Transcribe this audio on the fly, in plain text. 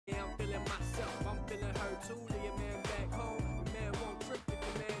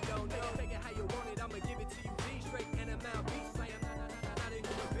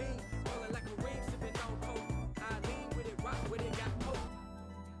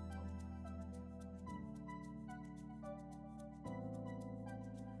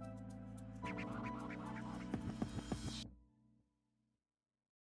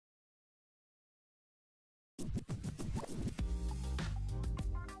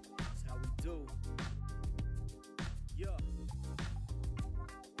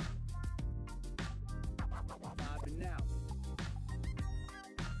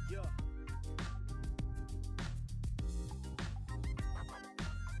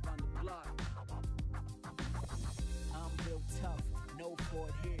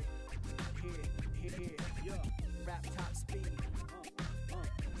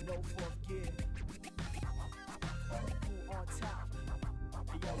fourth gear. Who on top?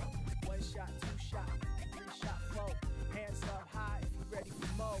 Hey, yo, 1 shot, 2 shot, 3 shot, 4. Hands up high if you ready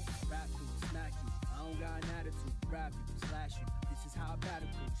for more. Rap you, smack you. I don't got an attitude. Grab you, slash you. This is how I battle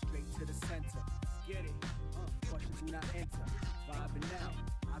you. Straight to the center. Get it. Questions do not enter. Vibing now.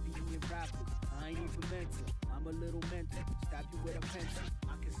 I be in your rapper. I ain't even mental. I'm a little mental. Stab you with a pencil.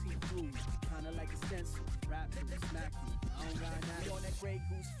 I can see through you. Kinda like a stencil. Rap you, smack you. I don't got an attitude. On that Grey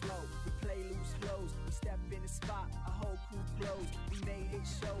Goose flow. We play loose flows. We step in the spot. A whole crew close. We made it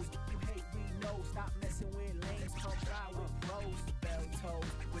shows. You hate, we know. Stop messing with lanes. Come ride with pros. Bell toes.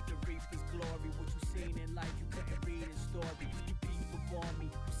 With the Reaper's glory. What you seen in life, you couldn't read in story. You people on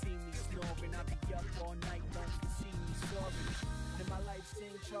me. You see me snoring. I be up all night long to see me soaring. And my life's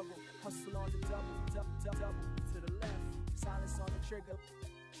in trouble. Hustle on the double to the left. Silence on the trigger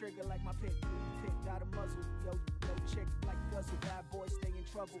like my pick got a muzzle. Yo chick like guzzle. Bad boy stay in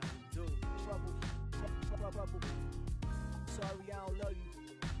trouble. Trouble. Sorry I don't love you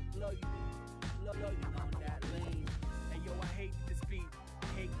on that lane. And yo I hate this beat, I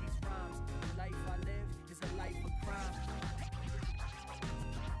hate these rhymes. The life I live is a life of crime.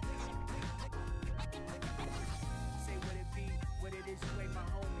 Say what it be, what it is, you ain't my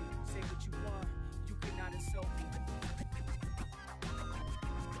homie. Say what you want, you cannot insult me.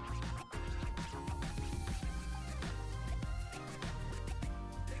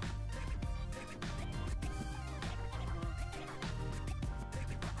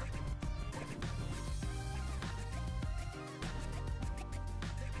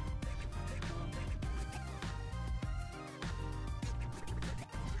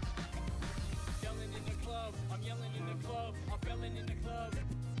 I'm yelling in the club, I'm feeling in the club.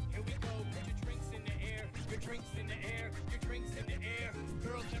 Here we go, put your drinks in the air, your drinks in the air, your drinks in the air.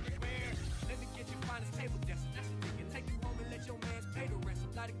 Girls everywhere, let me get your finest table desk. That's the thing, take you home and let your mans pay the rest.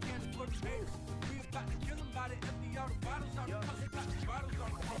 Light a candle for the haters. We about to kill them by the empty all the bottles on the post, got the bottles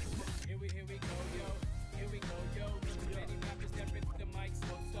on the post. Here we go, yo. Here we go, yo. Many rappers step into the mic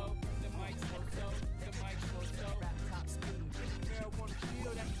so, the mic so, the mic so. Rap top speed. Marijuana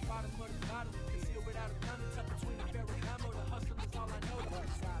feel that's the bottom of the bottle. Conceal without a gun, tuck between the Ferragamo. The hustle is all I know. The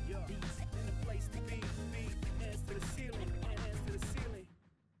upside beats in the place to be. Hands to the ceiling, hands to the ceiling.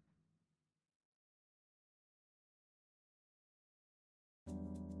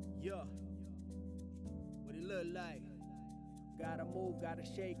 Yeah, what it look like? Gotta move, gotta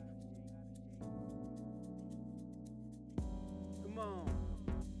shake. Come on.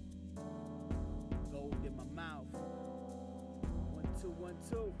 Gold in my mouth. 1, 2, 1,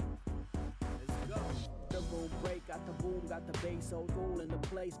 2. Let's go. The room break, got the boom, got the bass, old rule in the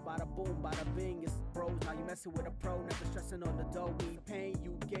place. Bada boom, bada bing, it's pros. Now you messing with a pro, never stressing on the dough. We ain't paying,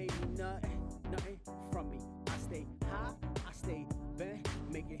 you gave me nothing from me. I stay high, I stay bent,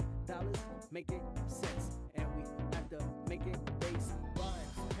 making dollars, making cents, and we have to make it base.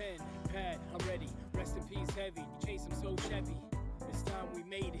 Rhymes, pen, pad, I'm ready. Rest in peace, heavy. You chase him so Chevy. This time we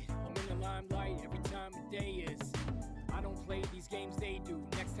made it. I'm in the limelight every time the day is. I don't play these games they do.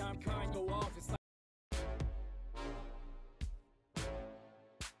 Next time kind go off, it's like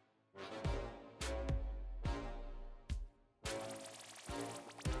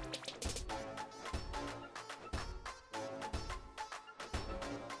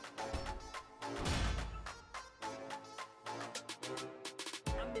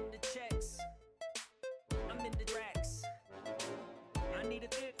I'm in the checks. I'm in the racks. I need a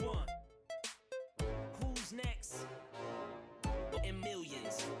thick one. Who's next? In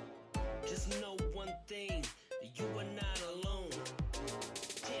millions. Just know one thing, you are not alone.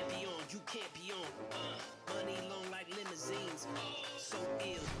 Champion, you can't be on. Money long like limousines. So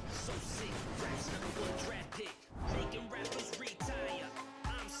ill, so sick. Rap's #1 draft pick. Making rappers retire.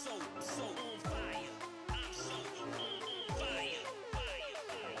 I'm so on fire. I'm so on fire.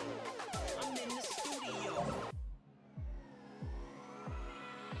 I'm in the studio.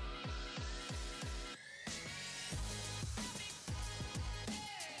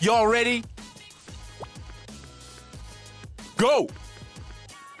 Y'all ready? Go!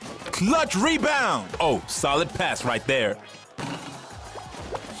 Clutch rebound! Oh, solid pass right there.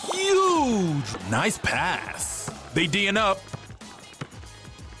 Huge! Nice pass. They D'ing up.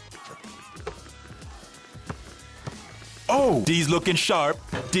 Oh, D's looking sharp.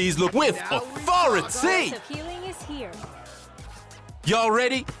 D's look with authority. Of healing is here. Y'all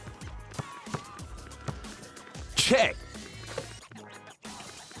ready? Check.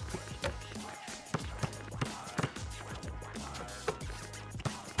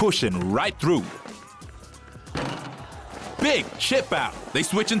 Pushing right through. Big chip out. They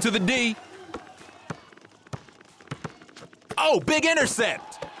switching to the D. Oh, big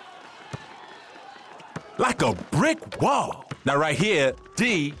intercept. like a brick wall. Now right here,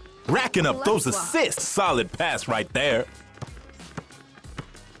 D racking up those assists. Solid pass right there.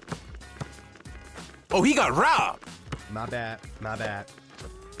 Oh, he got robbed. My bad, my bad.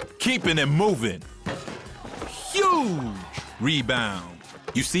 Keeping it moving. Huge rebound.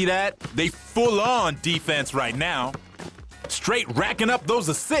 You see that? They full on defense right now. Straight racking up those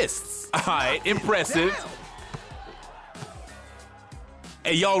assists. All right, impressive.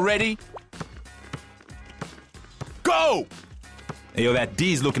 Hey, y'all ready? Go! Hey, yo, that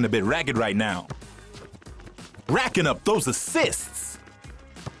D's looking a bit ragged right now. Racking up those assists.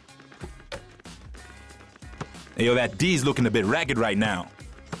 Hey, yo, that D's looking a bit ragged right now.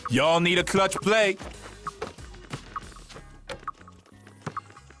 Y'all need a clutch play.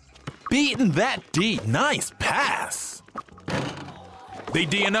 Beating that D. Nice pass. They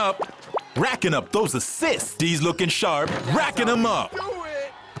D'ing up. Racking up those assists. D's looking sharp. Racking them up.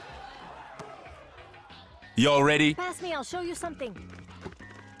 Y'all ready? Pass me, I'll show you something.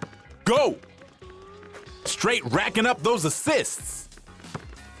 Go! Straight racking up those assists.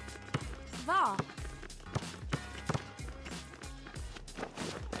 Va.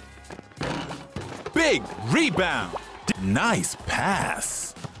 Big rebound. Nice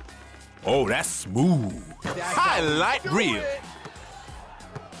pass. Oh, that's smooth. Highlight reel.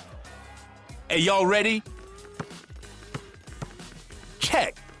 Hey, y'all ready?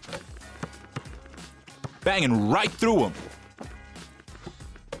 Check. Banging right through him.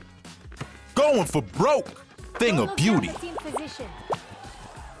 Going for broke. Thing of beauty.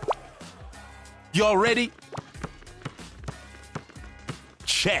 Y'all ready?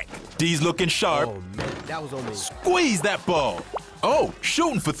 Check. D's looking sharp. Oh, man, that was on me. Squeeze that ball. Oh,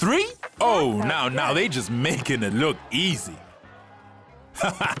 shooting for three? Oh, now they just making it look easy.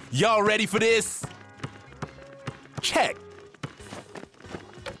 Y'all ready for this? Check.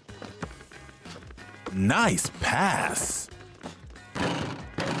 Nice pass.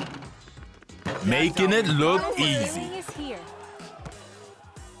 Making it look easy.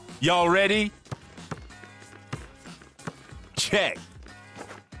 Y'all ready? Check.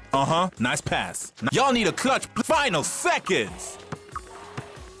 Uh-huh, nice pass. Y'all need a clutch. Final seconds.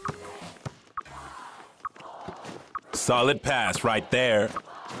 Solid pass right there.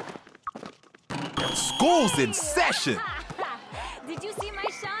 School's in session. Did you see my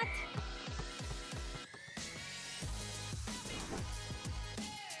shot?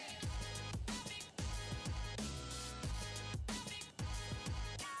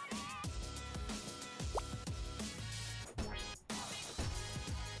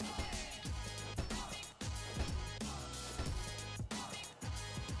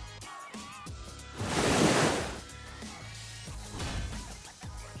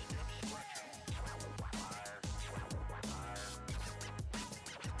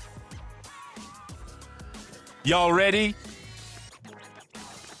 Y'all ready?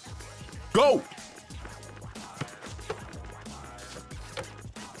 Go!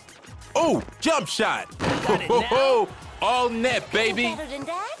 Oh, jump shot! Ho, all net, baby! Better than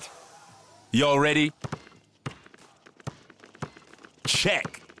that? Y'all ready?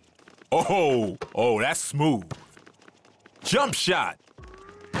 Check. Oh, that's smooth. Jump shot.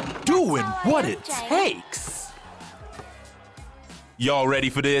 Doing what it takes. Y'all ready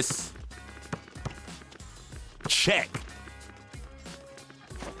for this? Check.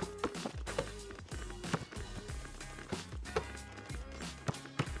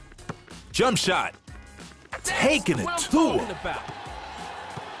 Jump shot. Taking it to him.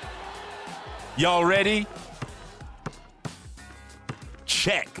 Y'all ready?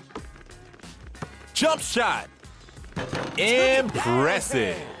 Check. Jump shot.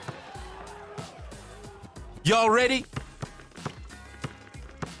 Impressive. Y'all ready?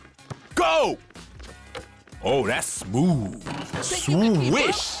 Go! Oh, that's smooth.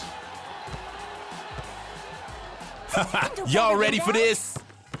 Swish. Y'all ready for this?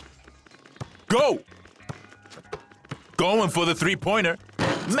 Go. Going for the three-pointer.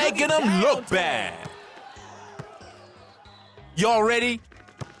 Making them look bad. Y'all ready?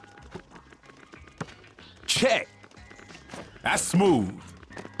 Check. That's smooth.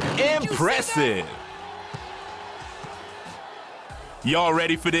 Impressive. Y'all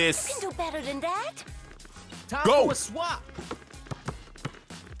ready for this? Can do better than that. Go. For a swap.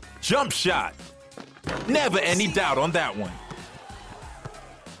 Jump shot. Never any doubt on that one.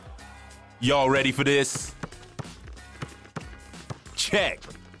 Y'all ready for this? Check.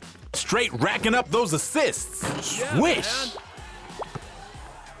 Straight racking up those assists. Swish.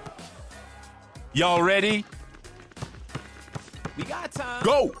 Y'all ready? We got time.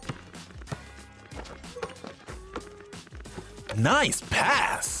 Go. Nice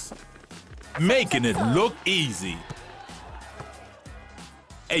pass. making it look easy.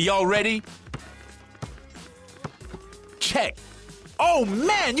 Hey, y'all ready? Check. Oh,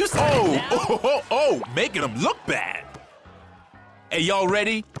 man, you said oh, making them look bad. Hey, y'all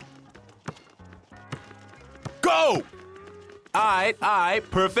ready? Go! All right,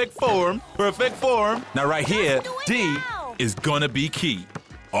 perfect form. Now right here, D is gonna be key.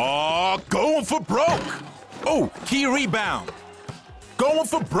 Oh, going for broke. Oh, key rebound. Going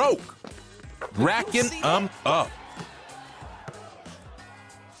for broke. Racking up.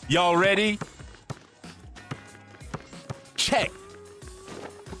 Y'all ready? Check.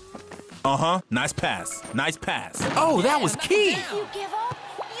 Nice pass. Oh, that was key. If you give up,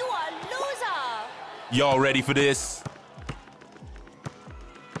 you are a loser. Y'all ready for this?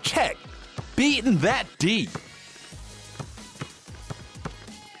 Check. Beating that D.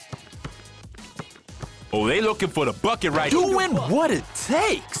 Oh, they looking for the bucket right here. Doing what it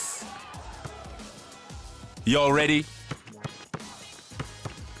takes. Y'all ready?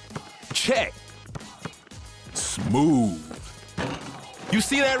 Check. Smooth. You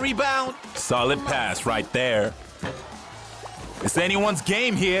see that rebound? Solid pass right there. It's anyone's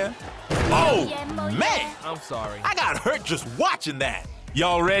game here. Oh, man. I'm sorry. I got hurt just watching that.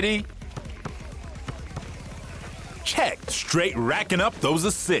 Y'all ready? Check. Straight racking up those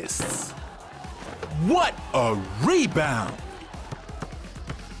assists. What a rebound.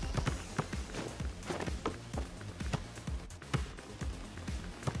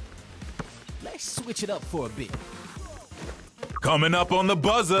 Let's switch it up for a bit. Coming up on the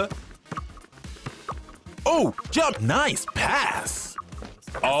buzzer. Oh, jump. Nice pass.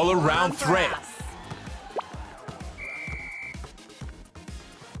 All around threat.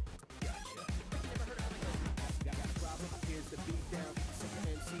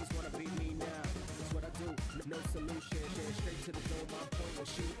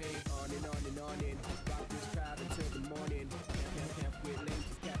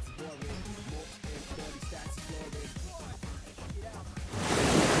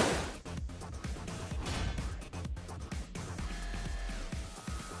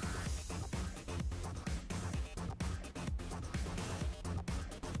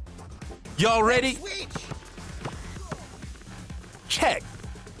 Y'all ready? Check.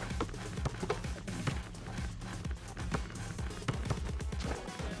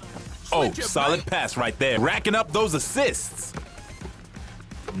 Oh, solid pass right there. Racking up those assists.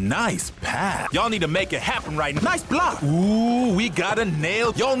 Nice pass. Y'all need to make it happen right now. Nice block. Ooh, we got a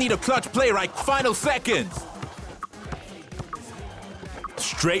nail. Y'all need a clutch play right final seconds.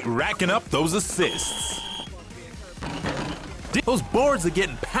 Straight racking up those assists. Those boards are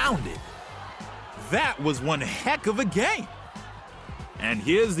getting pounded. That was one heck of a game. And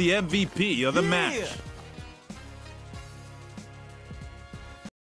here's the MVP of the match.